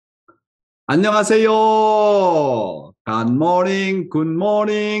안녕하세요. Good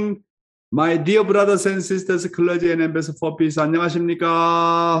morning. My dear brothers and sisters, clergy and ambassadors for peace.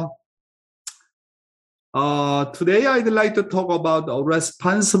 안녕하십니까? Today I'd like to talk about the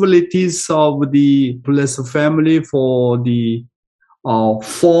responsibilities of the blessed family for the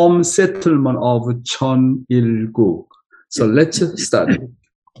form settlement of Cheonilguk. So let's start.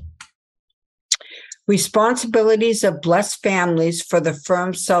 Responsibilities of blessed families for the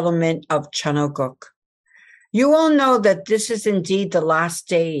firm settlement of Cheonilguk. You all know that this is indeed the last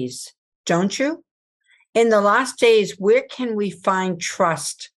days, don't you? In the last days, where can we find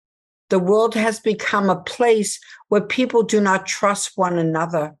trust? The world has become a place where people do not trust one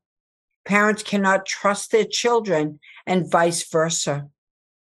another. Parents cannot trust their children and vice versa.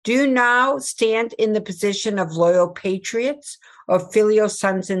 Do you now stand in the position of loyal patriots or filial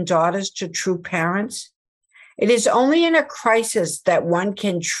sons and daughters to true parents? It is only in a crisis that one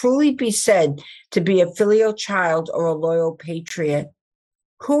can truly be said to be a filial child or a loyal patriot.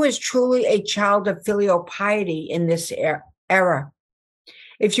 Who is truly a child of filial piety in this era?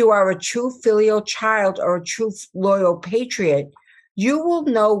 If you are a true filial child or a true loyal patriot, you will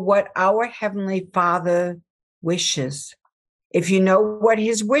know what our Heavenly Father wishes. If you know what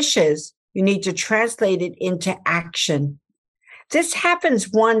his wishes, you need to translate it into action. This happens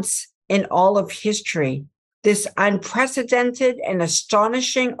once in all of history, this unprecedented and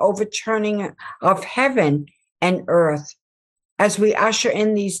astonishing overturning of heaven and earth. As we usher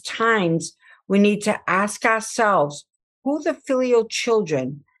in these times, we need to ask ourselves who the filial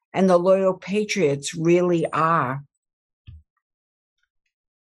children and the loyal patriots really are.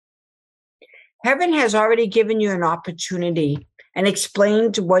 Heaven has already given you an opportunity and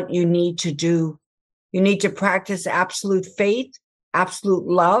explained what you need to do. You need to practice absolute faith, absolute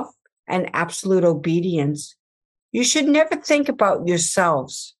love, and absolute obedience. You should never think about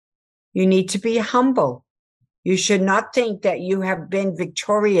yourselves. You need to be humble. You should not think that you have been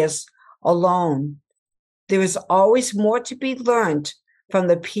victorious alone. There is always more to be learned from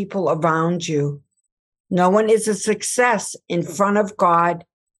the people around you. No one is a success in front of God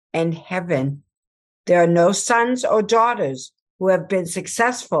and heaven. There are no sons or daughters who have been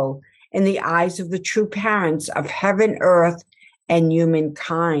successful in the eyes of the true parents of heaven, earth, and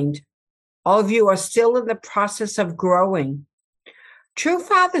humankind. All of you are still in the process of growing. True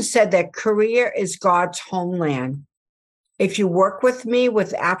Father said that Korea is God's homeland. If you work with me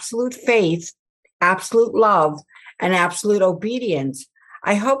with absolute faith, absolute love, and absolute obedience,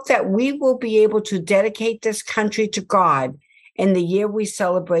 I hope that we will be able to dedicate this country to God in the year we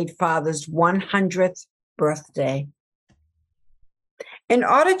celebrate Father's 100th birthday. In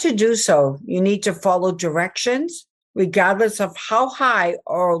order to do so, you need to follow directions, regardless of how high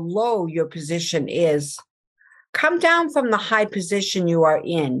or low your position is. Come down from the high position you are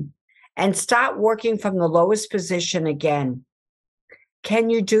in and start working from the lowest position again. Can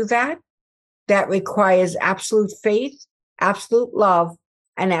you do that? That requires absolute faith, absolute love,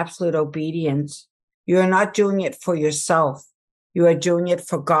 and absolute obedience. You are not doing it for yourself. You are doing it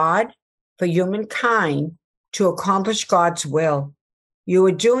for God, for humankind, to accomplish God's will. You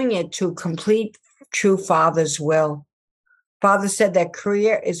are doing it to complete true Father's will. Father said that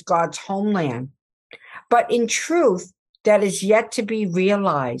Korea is God's homeland. But in truth, that is yet to be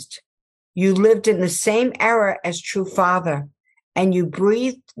realized. You lived in the same era as true Father, and you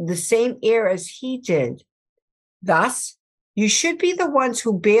breathed the same air as he did. Thus, you should be the ones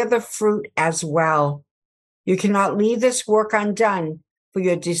who bear the fruit as well. You cannot leave this work undone for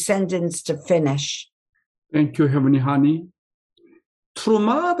your descendants to finish. Thank you, Heavenly Honey. True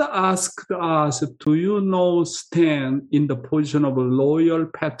Mother asked us, do you know stand in the position of loyal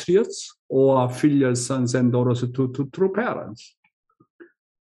patriots or filial sons and daughters to true parents?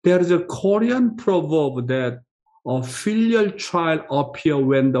 There is a Korean proverb that a filial child appears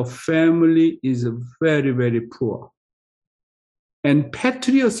when the family is very, very poor. And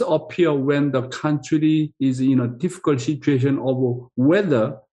patriots appear when the country is in a difficult situation of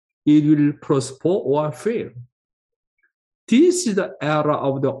whether it will prosper or fail. This is the era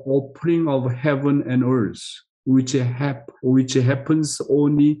of the opening of heaven and earth, which happens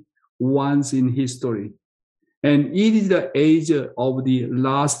only once in history. And it is the age of the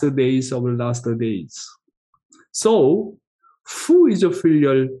last days of the last days. So, who is a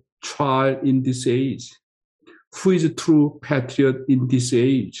filial child in this age? Who is a true patriot in this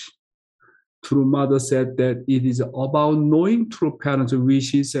age? True Mother said that it is about knowing true parents'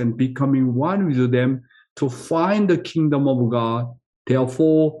 wishes and becoming one with them to find the kingdom of God.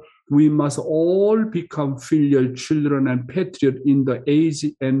 Therefore, we must all become filial children and patriots in the age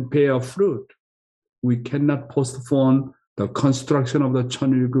and bear fruit. We cannot postpone the construction of the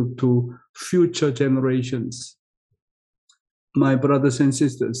천일국 to future generations. My brothers and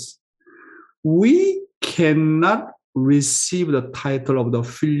sisters, we cannot receive the title of the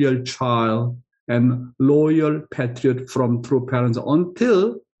filial child and loyal patriot from true parents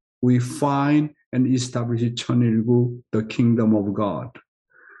until we find and establish 천일국, the kingdom of God.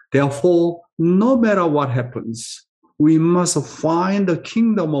 Therefore, no matter what happens, we must find the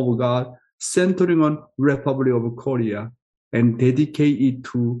kingdom of God centering on Republic of Korea and dedicate it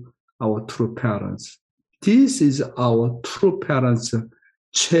to our true parents. This is our true parents'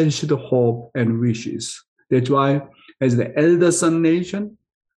 cherished hope and wishes. That's why, as the elder son nation,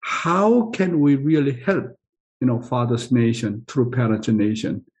 how can we really help, father's nation, true parents'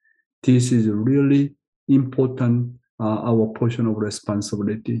 nation? This is really important, our portion of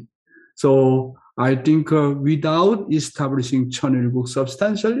responsibility. So I think without establishing 천일국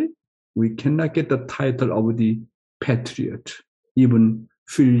substantially, we cannot get the title of the patriot, even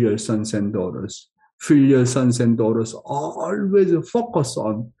filial sons and daughters. Filial sons and daughters always focus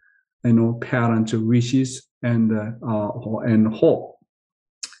on, parents' wishes and hope.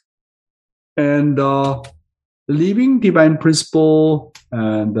 And living divine principle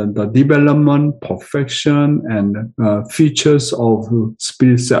and the development, perfection, and features of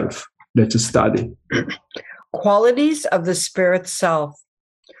spirit self. Let's study. Qualities of the spirit self.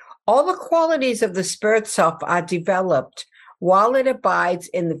 All the qualities of the spirit self are developed while it abides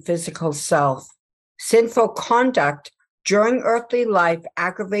in the physical self. Sinful conduct during earthly life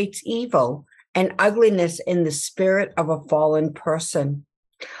aggravates evil and ugliness in the spirit of a fallen person,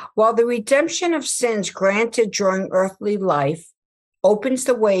 while the redemption of sins granted during earthly life opens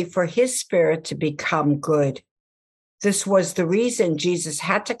the way for his spirit to become good. This was the reason Jesus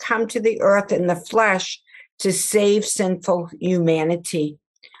had to come to the earth in the flesh to save sinful humanity.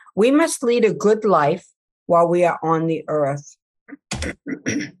 We must lead a good life while we are on the earth.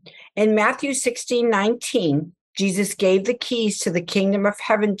 In Matthew 16:19, Jesus gave the keys to the kingdom of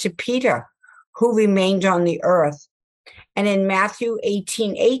heaven to Peter, who remained on the earth. And in Matthew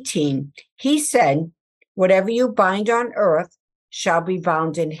 18:18, he said, "Whatever you bind on earth shall be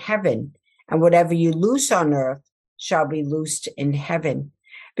bound in heaven, and whatever you loose on earth shall be loosed in heaven."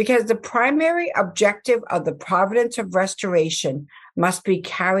 Because the primary objective of the providence of restoration must be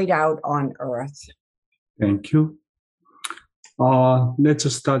carried out on earth. Thank you.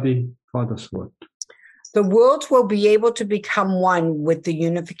 Let's study Father's word. The world will be able to become one with the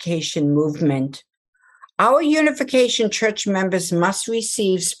unification movement. Our unification church members must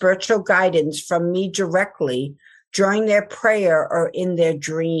receive spiritual guidance from me directly during their prayer or in their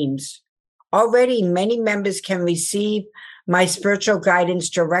dreams. Already, many members can receive my spiritual guidance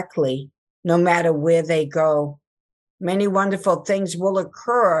directly, no matter where they go. Many wonderful things will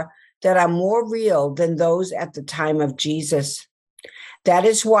occur that are more real than those at the time of Jesus. That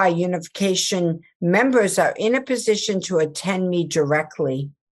is why unification members are in a position to attend me directly.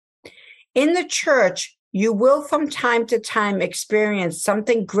 In the church, you will from time to time experience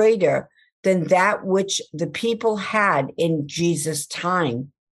something greater than that which the people had in Jesus'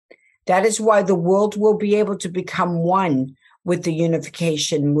 time. That is why the world will be able to become one with the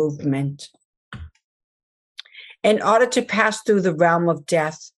unification movement. In order to pass through the realm of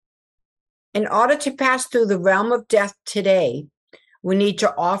death, today, we need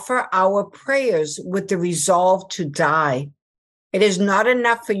to offer our prayers with the resolve to die. It is not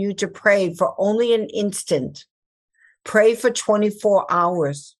enough for you to pray for only an instant. Pray for 24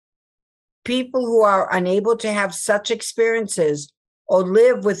 hours. People who are unable to have such experiences or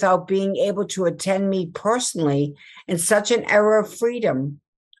live without being able to attend me personally in such an era of freedom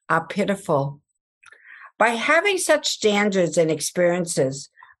are pitiful. By having such standards and experiences,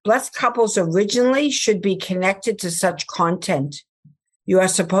 blessed couples originally should be connected to such content. You are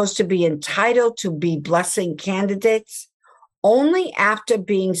supposed to be entitled to be blessing candidates only after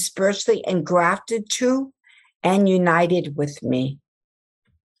being spiritually engrafted to and united with me.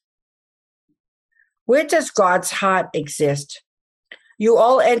 Where does God's heart exist? You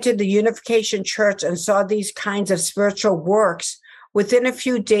all entered the Unification Church and saw these kinds of spiritual works within a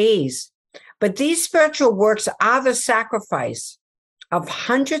few days. But these spiritual works are the sacrifice of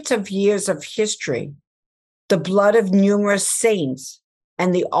hundreds of years of history, the blood of numerous saints,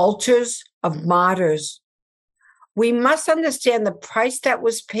 and the altars of martyrs. We must understand the price that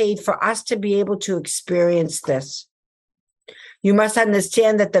was paid for us to be able to experience this. You must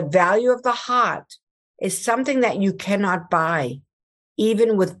understand that the value of the heart is something that you cannot buy,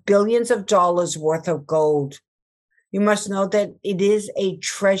 even with billions of dollars worth of gold. You must know that it is a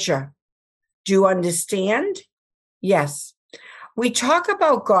treasure. Do you understand? Yes. We talk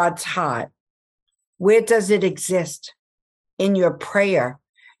about God's heart. Where does it exist? in your prayer,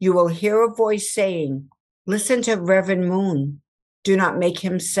 you will hear a voice saying, "Listen to Reverend Moon. Do not make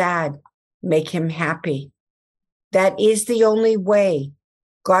him sad. Make him happy." That is the only way.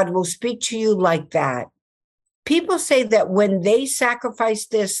 God will speak to you like that. People say that when they sacrifice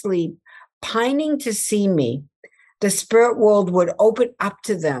their sleep, pining to see me, the spirit world would open up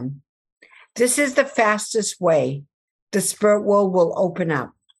to them. This is the fastest way. The spirit world will open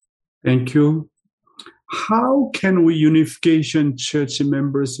up. Thank you. How can we Unification Church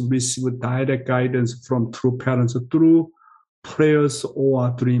members receive direct guidance from true parents through prayers or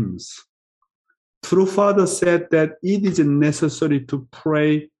dreams? True Father said that it is necessary to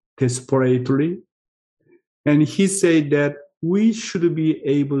pray desperately. And he said that we should be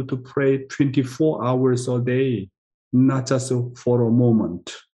able to pray 24 hours a day, not just for a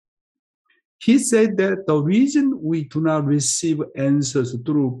moment. He said that the reason we do not receive answers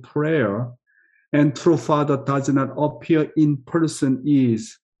through prayer and True Father does not appear in person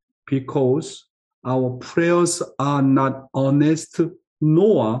is because our prayers are not honest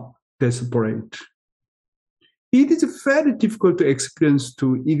nor desperate. It is very difficult to experience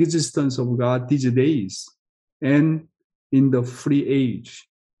the existence of God these days and in the free age.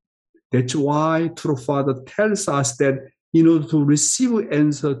 That's why True Father tells us that in order to receive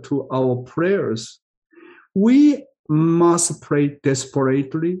answer to our prayers, we must pray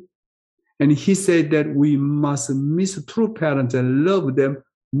desperately. And he said that we must miss true parents and love them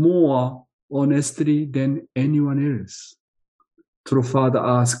more honestly than anyone else. True Father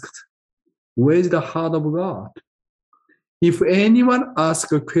asked, where is the heart of God? If anyone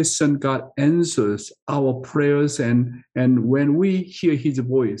asks a question, God answers our prayers. And when we hear his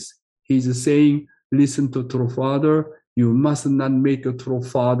voice, he's saying, listen to True Father. You must not make a True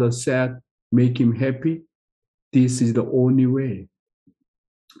Father sad, make him happy. This is the only way.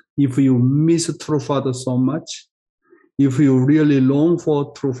 If you miss True Father so much, if you really long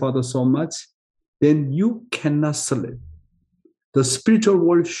for True Father so much, then you cannot sleep. The spiritual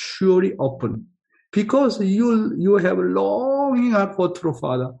world surely open because you have longing out for True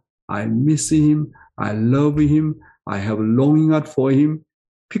Father. I miss him. I love him. I have longing out for him.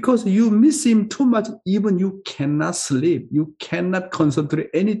 Because you miss him too much, even you cannot sleep. You cannot concentrate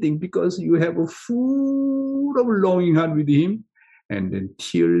anything because you have a full of longing heart with him. And then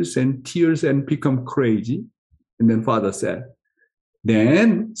tears and become crazy. And then Father said,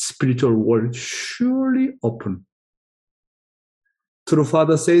 then spiritual world surely open. True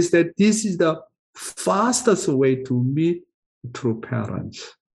Father says that this is the fastest way to meet true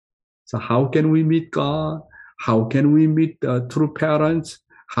parents. So how can we meet God? How can we meet true parents?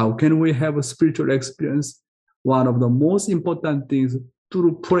 How can we have a spiritual experience? One of the most important things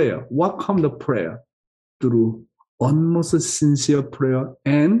through prayer. What comes the prayer? Through almost sincere prayer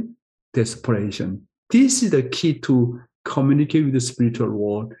and desperation. This is the key to communicate with the spiritual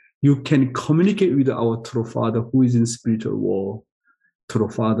world. You can communicate with our True Father who is in spiritual world. True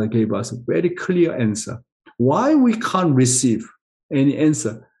Father gave us a very clear answer. Why we can't receive any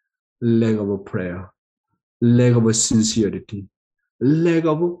answer? Lack of a prayer, lack of a sincerity, lack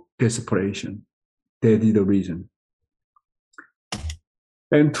of desperation. That is the reason.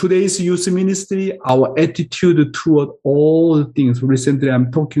 And today's youth ministry, our attitude toward all things. Recently, I'm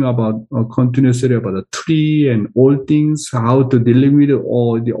talking about continuously about the tree and all things, how to deal with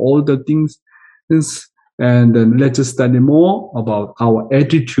all the things. And then let's study more about our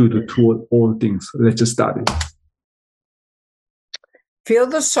attitude toward all things. Let's study. Feel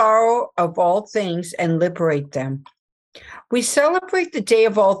the sorrow of all things and liberate them. We celebrate the Day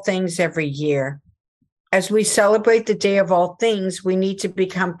of All Things every year. As we celebrate the Day of All Things, we need to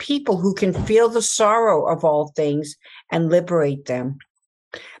become people who can feel the sorrow of all things and liberate them.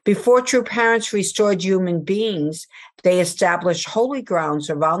 Before true parents restored human beings, they established holy grounds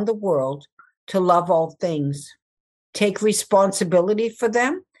around the world to love all things, take responsibility for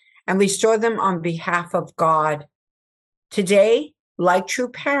them, and restore them on behalf of God. Today, like true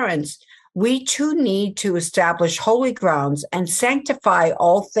parents, we too need to establish holy grounds and sanctify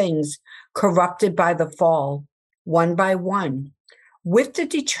all things corrupted by the fall, one by one, with the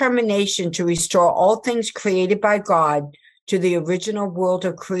determination to restore all things created by God to the original world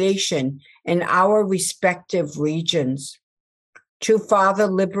of creation in our respective regions. True Father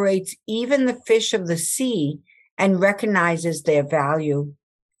liberates even the fish of the sea and recognizes their value.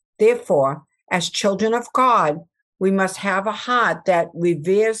 Therefore, as children of God, we must have a heart that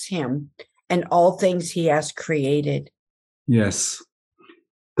reveres him and all things he has created. Yes.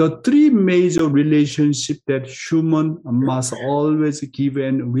 The three major relationships that human must always give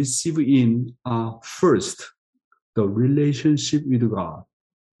and receive in are first, the relationship with God.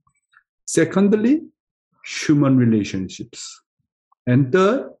 Secondly, human relationships. And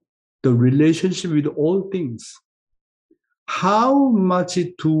third, the relationship with all things. How much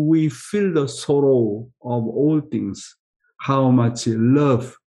do we feel the sorrow of all things? How much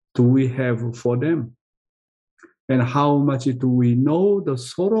love do we have for them? And how much do we know the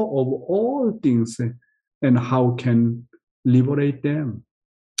sorrow of all things and how can liberate them?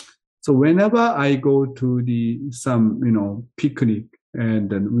 So whenever I go to some picnic and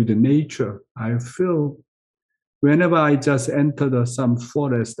then with the nature, I feel whenever I just enter some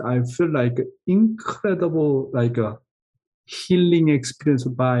forest, I feel like incredible, like a healing experience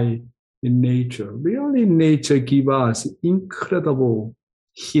by nature. Really, nature gives us incredible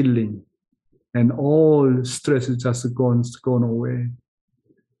healing, and all stress is just gone away.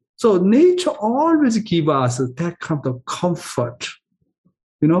 So nature always gives us that kind of comfort,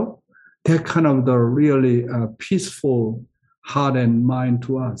 that kind of the really peaceful heart and mind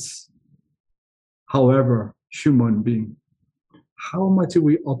to us. However, human being, how much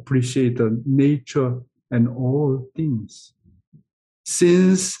we appreciate the nature and all things.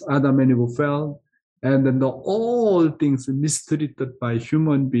 Since Adam and Eve fell, and then all things mistreated by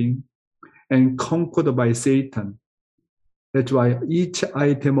human being and conquered by Satan. That's why each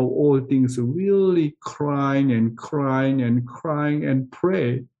item of all things really crying and crying and crying and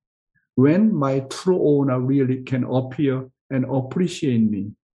pray when my true owner really can appear and appreciate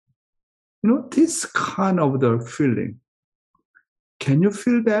me. This kind of the feeling. Can you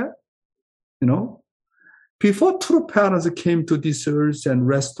feel that? Before true parents came to this earth and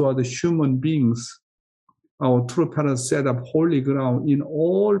restored the human beings, our true parents set up holy ground in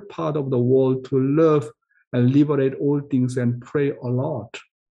all parts of the world to love and liberate all things and pray a lot.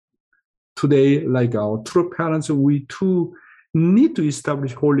 Today, like our true parents, we too need to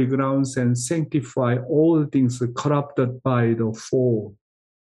establish holy grounds and sanctify all things corrupted by the fall.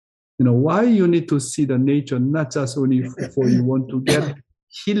 Why you need to see the nature, not just only for you want to get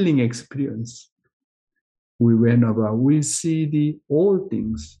healing experience. Whenever we see all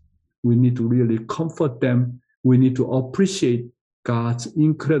things, we need to really comfort them. We need to appreciate God's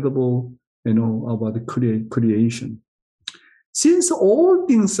incredible, about the creation. Since all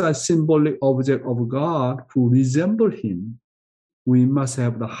things are symbolic object of God who resemble Him, we must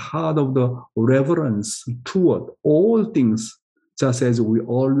have the heart of the reverence toward all things, just as we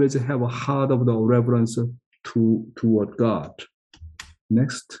always have a heart of the reverence toward God.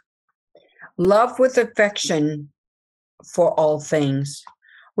 Next. Love with affection for all things.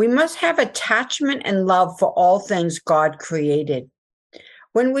 We must have attachment and love for all things God created.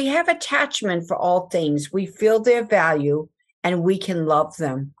 When we have attachment for all things, we feel their value and we can love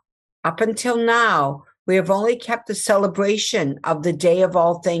them. Up until now, we have only kept the celebration of the Day of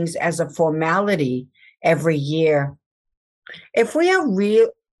All Things as a formality every year. If we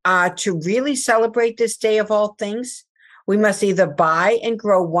are to really celebrate this Day of All Things, we must either buy and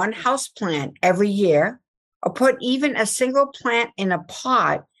grow one house plant every year or put even a single plant in a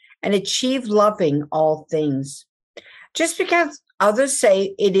pot and achieve loving all things. Just because others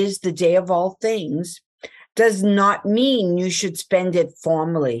say it is the Day of All Things does not mean you should spend it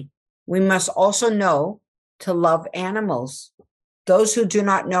formally. We must also know to love animals. Those who do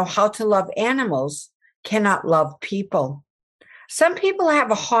not know how to love animals cannot love people. Some people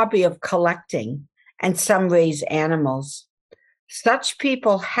have a hobby of collecting, and some raise animals. Such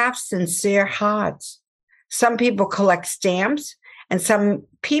people have sincere hearts. Some people collect stamps, and some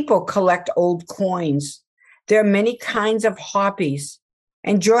people collect old coins. There are many kinds of hobbies.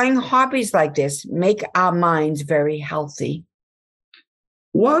 Enjoying hobbies like this make our minds very healthy.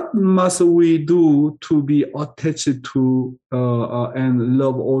 What must we do to be attached to and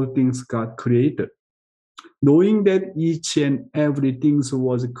love all things God created? Knowing that each and everything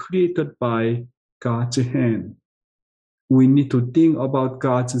was created by God's hand, we need to think about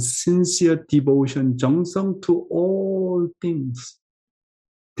God's sincere devotion, 정성, to all things.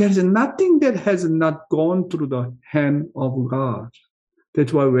 There is nothing that has not gone through the hand of God.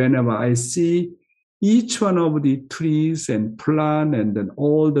 That's why whenever I see each one of the trees and plants and then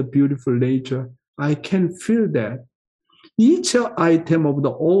all the beautiful nature, I can feel that each item of the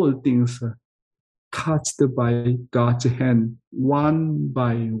all things touched by God's hand one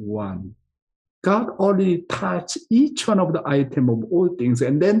by one. God already touched each one of the item of all things,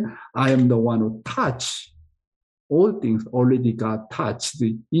 and then I am the one who touch all things. Already God touched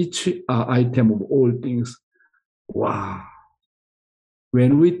each item of all things. Wow.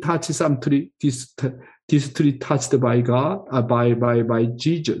 When we touch some tree, this tree touched by God, by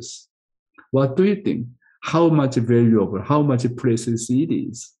Jesus, what do you think? How much valuable, how much precious it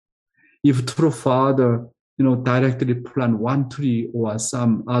is? If true Father, directly plant one tree or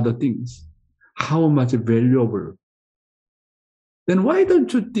some other things, how much valuable. Then why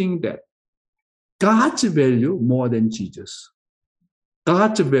don't you think that God's value more than Jesus?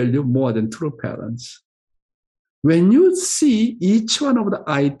 God's value more than true parents. When you see each one of the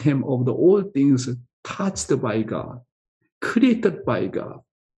item of the old things touched by God, created by God.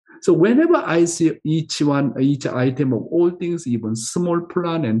 So whenever I see each item of all things, even small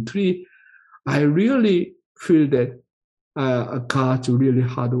plant and tree, I really feel that God's really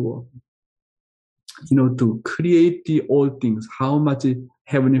hard work, to create the all things, how much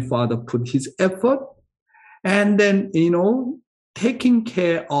Heavenly Father put his effort, and then, taking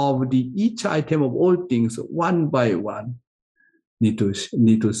care of each item of all things one by one. Need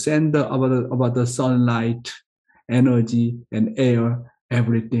to send about the sunlight, energy, and air,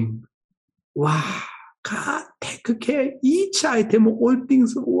 everything. Wow, God take care each item of all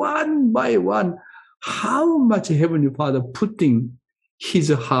things one by one. How much Heavenly Father putting his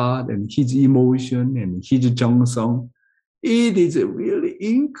heart and his emotion and his 정성. It is really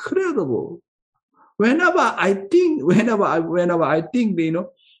incredible. Whenever I think,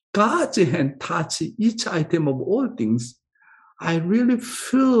 God's hand touch each item of all things, I really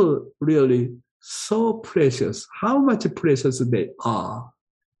feel really so precious. How much precious they are.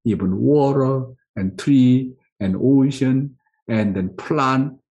 Even water and tree and ocean and then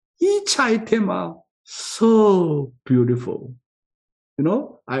plant. Each item are so beautiful.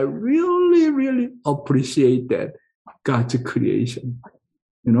 I really, really appreciate that God's creation.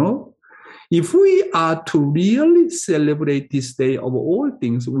 If we are to really celebrate this day of all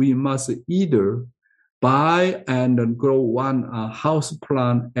things, we must either buy and grow one house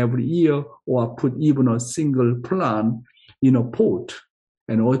plant every year or put even a single plant in a pot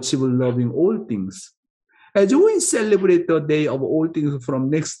and achieve loving all things. As we celebrate the day of all things from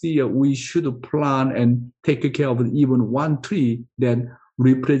next year, we should plant and take care of even one tree that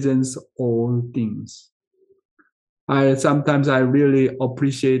represents all things. Sometimes I really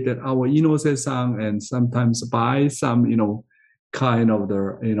appreciate that our Inose-san and sometimes buy some, kind of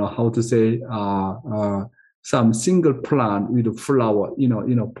the, some single plant with a flower,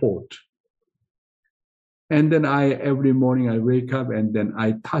 in a pot. And then every morning I wake up and then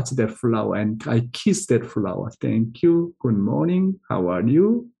I touch that flower and I kiss that flower. Thank you. Good morning. How are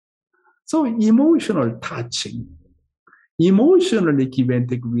you? So emotional touching. Emotionally give and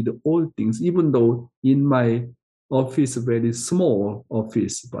take with all things, even though in my office, very small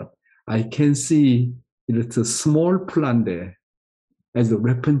office, but I can see it's a small plant there as a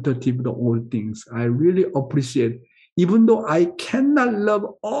representative of all things. I really appreciate, even though I cannot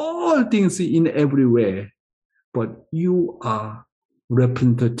love all things in every way, but you are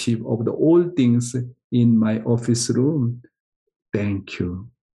representative of the all things in my office room. Thank you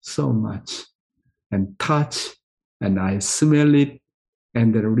so much. And touch, and I smell it,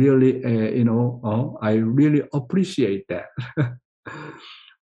 and then really, I really appreciate that.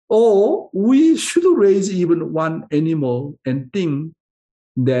 Or we should raise even one animal and think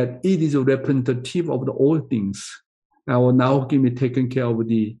that it is a representative of the all things. Our Naokimi taking care of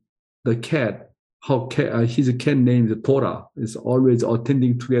the cat. His cat name is Tora. Is always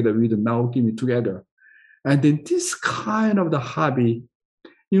attending together with Naokimi together. And then this kind of the hobby,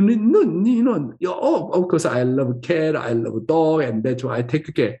 of course, I love cat, I love dog, and that's why I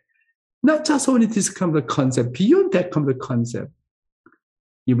take care. Not just only this kind of concept, beyond that kind of concept.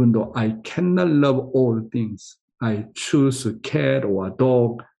 Even though I cannot love all things, I choose a cat or a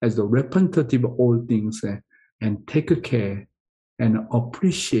dog as the representative of all things and take care and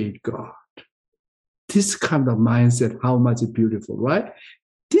appreciate God. This kind of mindset, how much beautiful, right?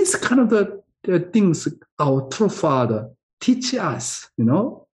 This kind of the things our true Father teach us,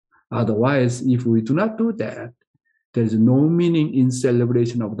 Otherwise, if we do not do that, there's no meaning in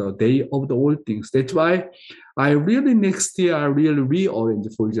celebration of the day of the all things. That's why next year, I really rearrange,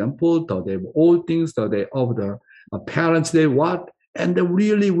 for example, the day of all things, the day of the Parents' Day, and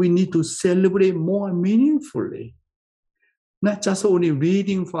really we need to celebrate more meaningfully. Not just only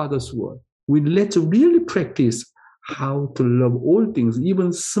reading Father's word. Let's really practice how to love all things,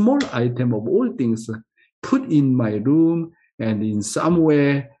 even small item of all things, put in my room and in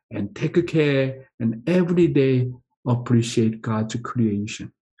somewhere and take care and every day appreciate God's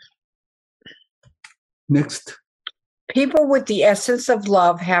creation. Next. People with the essence of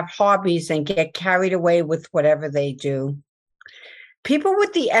love have hobbies and get carried away with whatever they do. People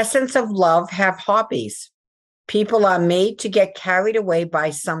with the essence of love have hobbies. People are made to get carried away by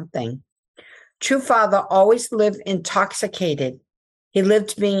something. True Father always lived intoxicated. He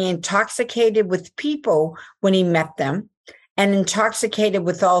lived being intoxicated with people when he met them and intoxicated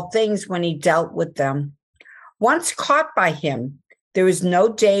with all things when he dealt with them. Once caught by him, there is no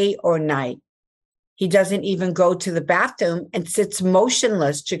day or night. He doesn't even go to the bathroom and sits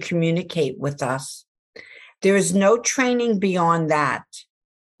motionless to communicate with us. There is no training beyond that.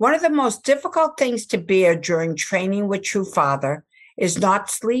 One of the most difficult things to bear during training with True Father is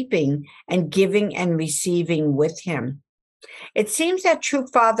not sleeping and giving and receiving with him. It seems that True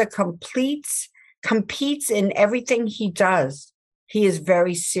Father competes in everything he does. He is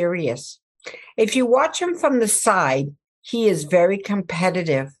very serious. If you watch him from the side, he is very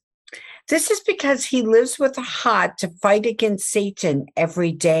competitive. This is because he lives with a heart to fight against Satan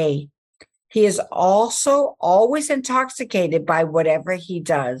every day. He is also always intoxicated by whatever he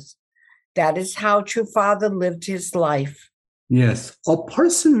does. That is how True Father lived his life. Yes, a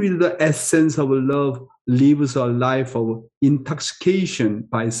person with the essence of love lives a life of intoxication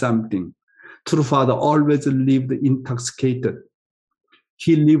by something. True Father always lived intoxicated.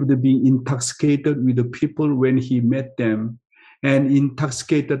 He lived being intoxicated with the people when he met them, and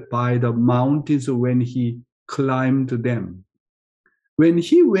intoxicated by the mountains when he climbed them. When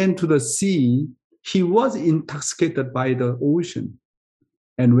he went to the sea, he was intoxicated by the ocean.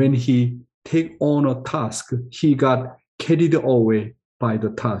 And when he take on a task, he got carried away by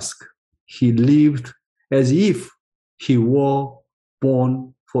the task. He lived as if he were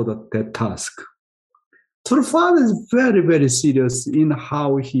born for that task. So the Father is very, very serious in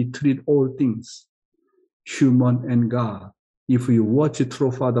how he treats all things, human and God. If you watch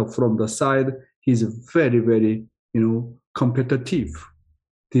True Father from the side, he's very, very, competitive.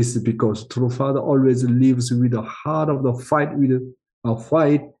 This is because True Father always lives with the heart of the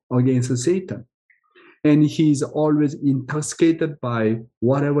fight against Satan. And he's always intoxicated by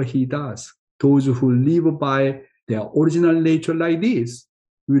whatever he does. Those who live by their original nature like this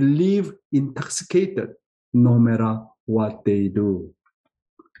will live intoxicated no matter what they do.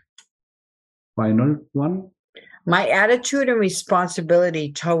 Final one. My attitude and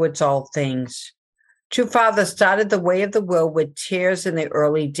responsibility towards all things. True Father started the way of the will with tears in the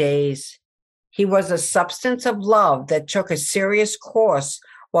early days. He was a substance of love that took a serious course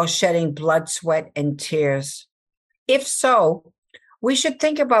while shedding blood, sweat, and tears. If so, we should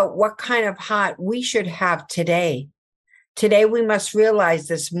think about what kind of heart we should have today. Today, we must realize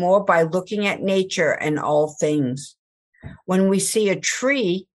this more by looking at nature and all things. When we see a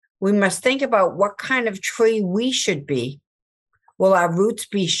tree, we must think about what kind of tree we should be. Will our roots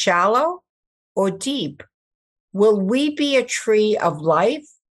be shallow or deep? Will we be a tree of life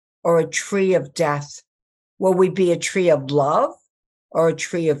or a tree of death? Will we be a tree of love or a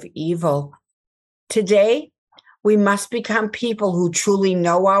tree of evil? Today, we must become people who truly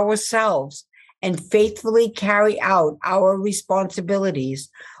know ourselves and faithfully carry out our responsibilities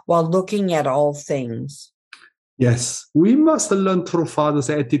while looking at all things. Yes, we must learn True Father's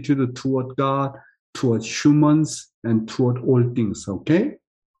attitude toward God, toward humans, and toward all things, okay?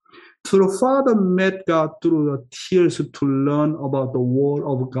 True Father met God through the tears to learn about the world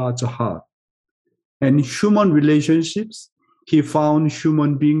of God's heart. And human relationships, he found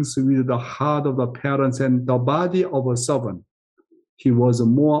human beings with the heart of the parents and the body of a servant. He was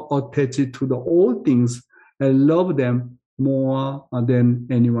more attached to the old things and loved them more than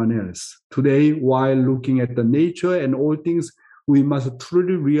anyone else. Today, while looking at the nature and all things, we must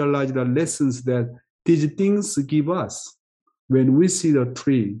truly realize the lessons that these things give us. When we see the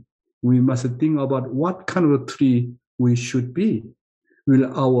tree, we must think about what kind of tree we should be.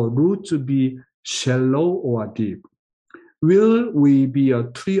 Will our roots be shallow or deep? Will we be a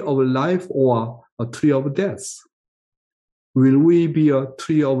tree of life or a tree of death? Will we be a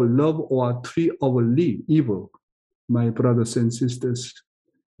tree of love or a tree of evil? My brothers and sisters,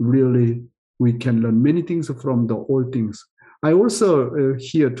 really, we can learn many things from the old things. I also,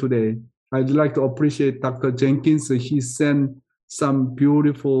 here today, I'd like to appreciate Dr. Jenkins. He sent some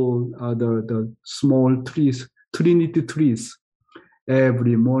beautiful, the small trees, Trinity trees.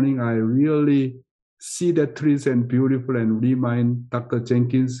 Every morning, I really see the trees and beautiful and remind Dr.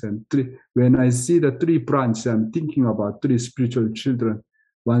 Jenkins. And when I see the tree branch, I'm thinking about three spiritual children.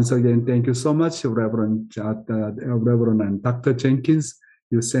 Once again, thank you so much, Reverend and Dr. Jenkins.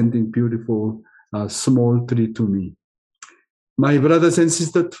 You're sending beautiful small tree to me. My brothers and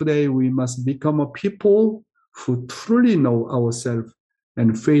sisters, today we must become a people who truly know ourselves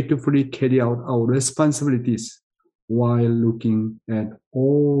and faithfully carry out our responsibilities while looking at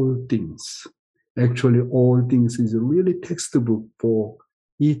all things. Actually, all things is really textbook for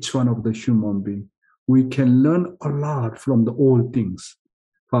each one of the human being. We can learn a lot from the old things.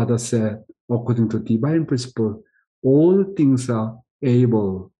 Father said, according to divine principle, all things are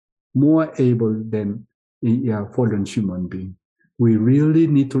able, more able than a fallen human being. We really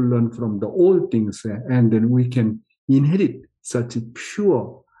need to learn from the old things, and then we can inherit such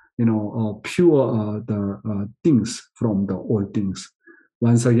pure, pure the things from the old things.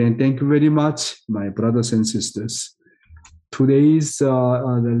 Once again, thank you very much, my brothers and sisters. Today's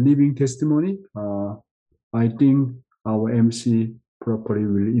the living testimony. I think our MC properly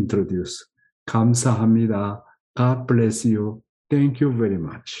will introduce. 감사합니다. God bless you. Thank you very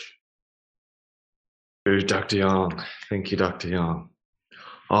much. Dr. Young. Thank you, Dr. Young.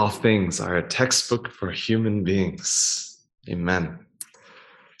 All things are a textbook for human beings. Amen.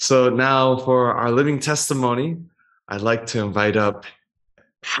 So now for our living testimony, I'd like to invite up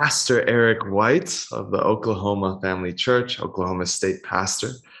Pastor Eric White of the Oklahoma Family Church, Oklahoma State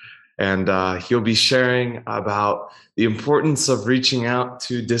pastor. And he'll be sharing about the importance of reaching out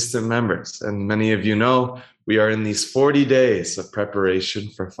to distant members. And many of you know, we are in these 40 days of preparation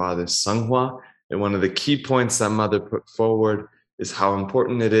for Father Seonghwa. And one of the key points that Mother put forward is how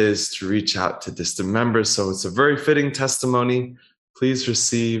important it is to reach out to distant members. So it's a very fitting testimony. Please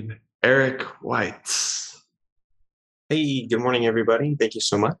receive Eric White. Hey, good morning, everybody. Thank you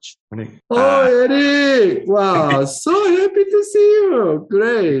so much. Oh, Eric. Wow, so happy to see you.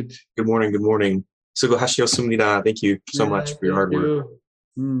 Great. Good morning. Good morning. 수고하셨습니다. Thank you so much for your hard work.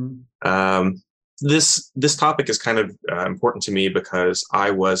 This topic is kind of important to me because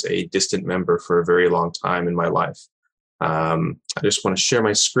I was a distant member for a very long time in my life. I just want to share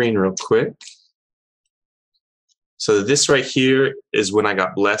my screen real quick. So this right here is when I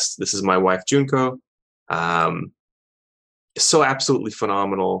got blessed. This is my wife, Junko. So absolutely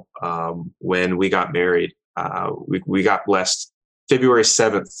phenomenal. When we got married, we got blessed February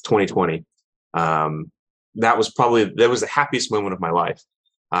 7th, 2020. That was the happiest moment of my life.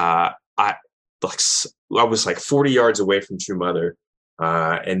 I was like 40 yards away from True Mother.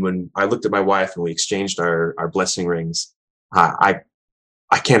 And when I looked at my wife and we exchanged our blessing rings, I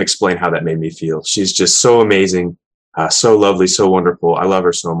can't explain how that made me feel. She's just so amazing, so lovely, so wonderful. I love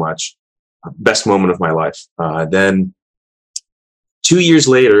her so much. Best moment of my life. Then 2 years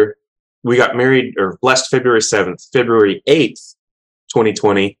later, we got married or blessed February 7th, February 8th,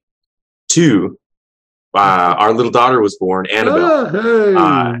 2022. Our little daughter was born, Annabelle. Hey.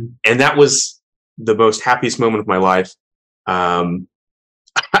 And that was the most happiest moment of my life.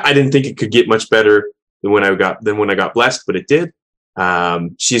 I didn't think it could get much better than when I got blessed, but it did.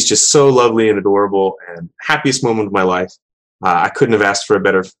 She's just so lovely and adorable, and happiest moment of my life. I couldn't have asked for a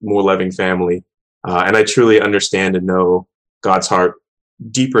better, more loving family. And I truly understand and know God's heart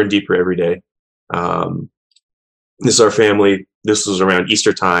deeper and deeper every day. This is our family. This was around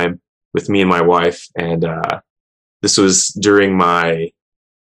Easter time with me and my wife. And this was during my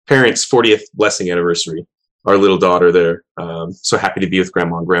parents' 40th blessing anniversary, our little daughter there. So happy to be with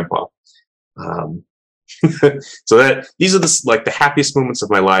Grandma and Grandpa. So these are the happiest moments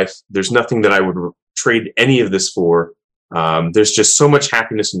of my life. There's nothing that I would trade any of this for. There's just so much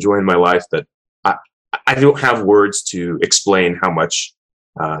happiness and joy in my life that I don't have words to explain how much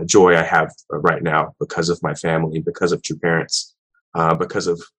joy I have right now because of my family, because of True Parents, because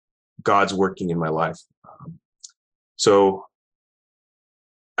of God's working in my life. So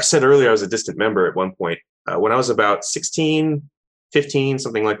I said earlier I was a distant member at one point. When I was about 16, 15,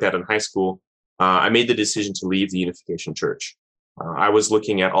 something like that in high school, I made the decision to leave the Unification Church. I was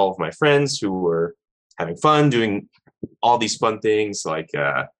looking at all of my friends who were having fun, doing all these fun things like,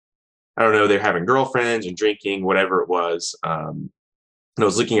 I don't know, they're having girlfriends and drinking, whatever it was. And I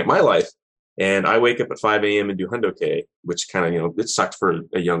was looking at my life, and I wake up at 5 a.m. and do Hundoke, which kind of, it sucked for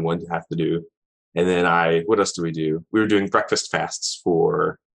a young one to have to do. And then what else do? We were doing breakfast fasts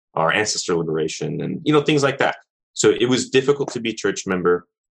for our ancestor liberation and, things like that. So it was difficult to be a church member,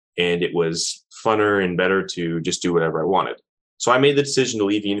 and it was funner and better to just do whatever I wanted. So I made the decision to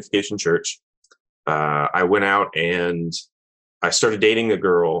leave the Unification Church. I went out and I started dating a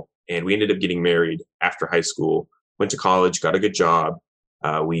girl, and we ended up getting married after high school, went to college, got a good job.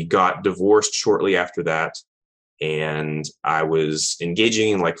 We got divorced shortly after that. And I was engaging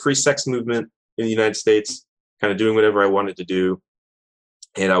in free sex movement in the United States, kind of doing whatever I wanted to do.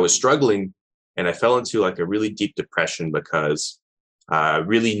 And I was struggling, and I fell into a really deep depression because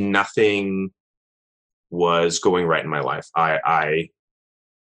really nothing was going right in my life. I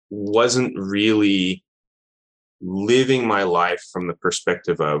wasn't really living my life from the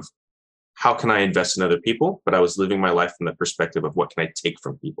perspective of how can I invest in other people, but I was living my life from the perspective of what can I take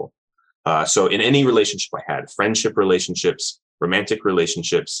from people. So in any relationship I had, friendship relationships, romantic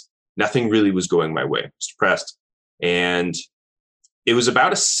relationships, nothing really was going my way. I was depressed. And it was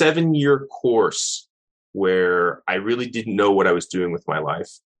about a 7-year course where I really didn't know what I was doing with my life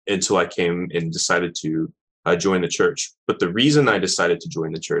until I came and decided to join the church. But the reason I decided to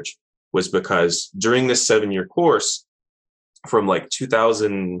join the church was because during this 7-year course, from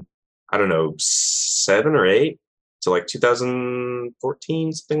 2000, I don't know, 7 or 8 to like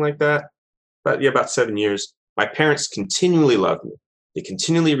 2014, something like that. But yeah, about 7 years. My parents continually loved me. They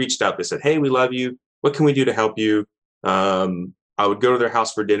continually reached out. They said, "Hey, we love you. What can we do to help you?" I would go to their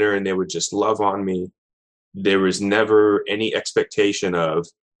house for dinner and they would just love on me. There was never any expectation of,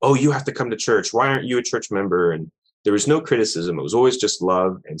 "Oh, you have to come to church. Why aren't you a church member?" And there was no criticism. It was always just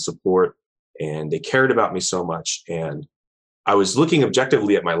love and support. And they cared about me so much. And I was looking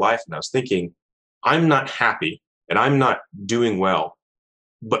objectively at my life and I was thinking, I'm not happy and I'm not doing well,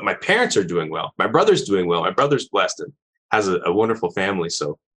 but my parents are doing well. My brother's doing well. My brother's blessed and has a wonderful family.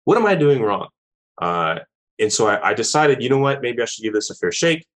 So what am I doing wrong? And so I decided, you know what, maybe I should give this a fair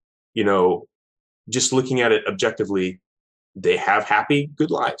shake. You know, just looking at it objectively, they have happy,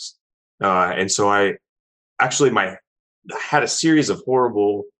 good lives. And so I had a series of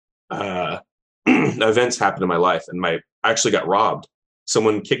horrible events happen in my life, and I actually got robbed.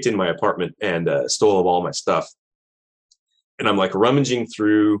 Someone kicked in my apartment and stole all my stuff. And I'm like rummaging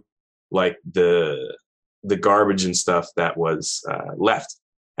through like the garbage and stuff that was left.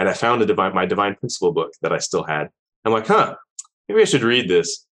 And I found my Divine Principle book that I still had. I'm like, maybe I should read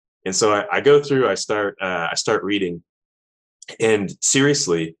this. And so I go through, I start reading, and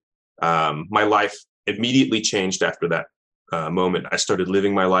seriously, my life immediately changed after that moment. I started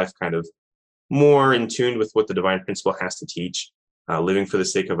living my life kind of more in tune with what the Divine Principle has to teach, living for the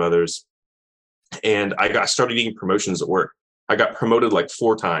sake of others. And I started getting promotions at work. I got promoted like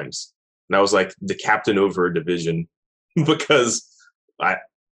 4 times, and I was like the captain over a division because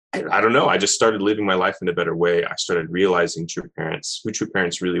I don't know. I just started living my life in a better way. I started realizing who true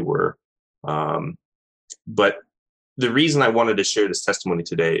parents really were. But the reason I wanted to share this testimony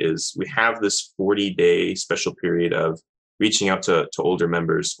today is we have this 40-day special period of reaching out to older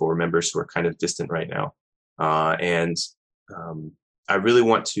members or members who are kind of distant right now. And I really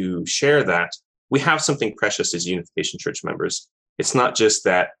want to share that we have something precious as Unification Church members. It's not just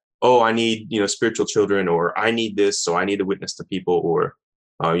that, oh, I need, spiritual children, or I need this, so I need to witness to people, or,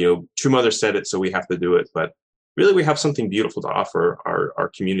 True Mother said it, so we have to do it. But really, we have something beautiful to offer our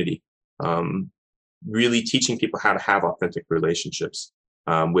community. Really teaching people how to have authentic relationships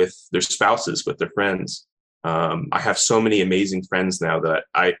with their spouses, with their friends. I have so many amazing friends now that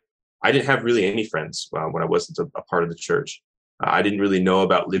I didn't have really any friends when I wasn't a part of the church. I didn't really know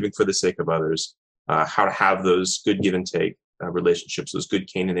about living for the sake of others, how to have those good give and take relationships, those good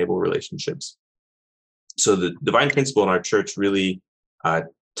Cain and Abel relationships. So the Divine Principle in our church really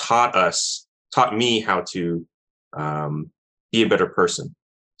taught me how to be a better person.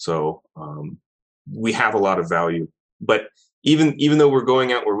 So we have a lot of value. But even though we're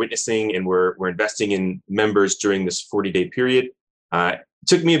going out, we're witnessing, and we're investing in members during this 40-day period, it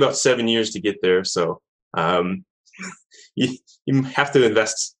took me about 7 years to get there. So you have to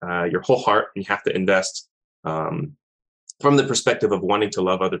invest your whole heart, and you have to invest from the perspective of wanting to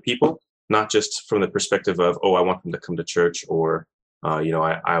love other people, not just from the perspective of, oh, I want them to come to church, or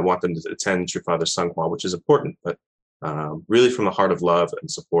I want them to attend True Father Seonghwa, which is important, but really from the heart of love and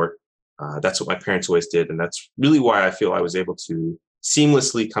support. That's what my parents always did, and that's really why I feel I was able to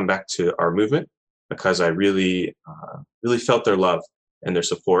seamlessly come back to our movement, because I really felt their love and their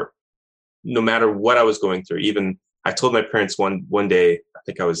support, no matter what I was going through. Even I told my parents one day, I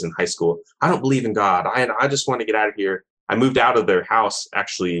think I was in high school, I don't believe in God. I just want to get out of here. I moved out of their house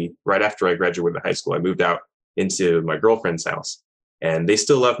actually right after I graduated high school. I moved out into my girlfriend's house, and they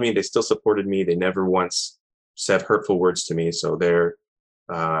still loved me. They still supported me. They never once said hurtful words to me. So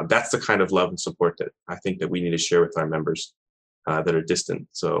that's the kind of love and support that I think that we need to share with our members that are distant.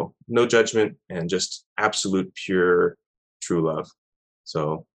 So no judgment, and just absolute, pure, true love.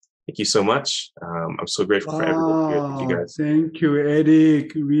 So thank you so much. I'm so grateful for everyone here. Thank you, guys. Thank you,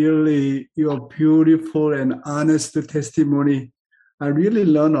 Eric. Really, your beautiful and honest testimony. I really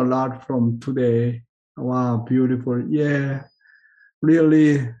learned a lot from today. Wow, beautiful. Yeah,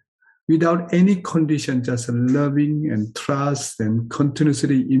 really, without any condition, just loving and trust and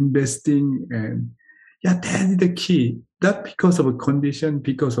continuously investing. And yeah, that is the key. Not because of a condition,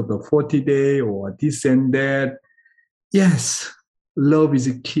 because of the 40-day or this and that. Yes, love is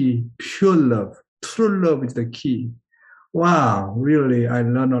the key. Pure love, true love is the key. Wow, really, I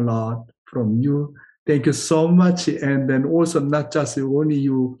learned a lot from you. Thank you so much. And then also not just only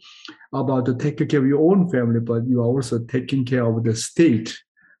you about to take care of your own family, but you are also taking care of the state.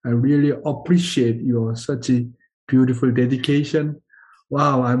 I really appreciate your such a beautiful dedication.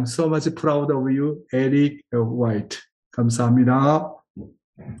 Wow, I'm so much proud of you, Eric White. 감사합니다.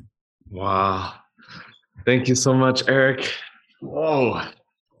 Wow. Thank you so much, Eric. Whoa.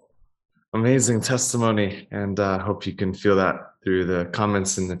 Amazing testimony. And I hope you can feel that through the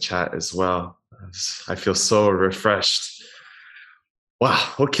comments in the chat as well. I feel so refreshed.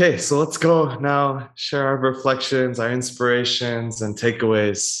 Wow. Okay, so let's go now share our reflections, our inspirations, and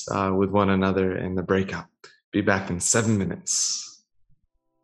takeaways with one another in the breakout. Be back in 7 minutes.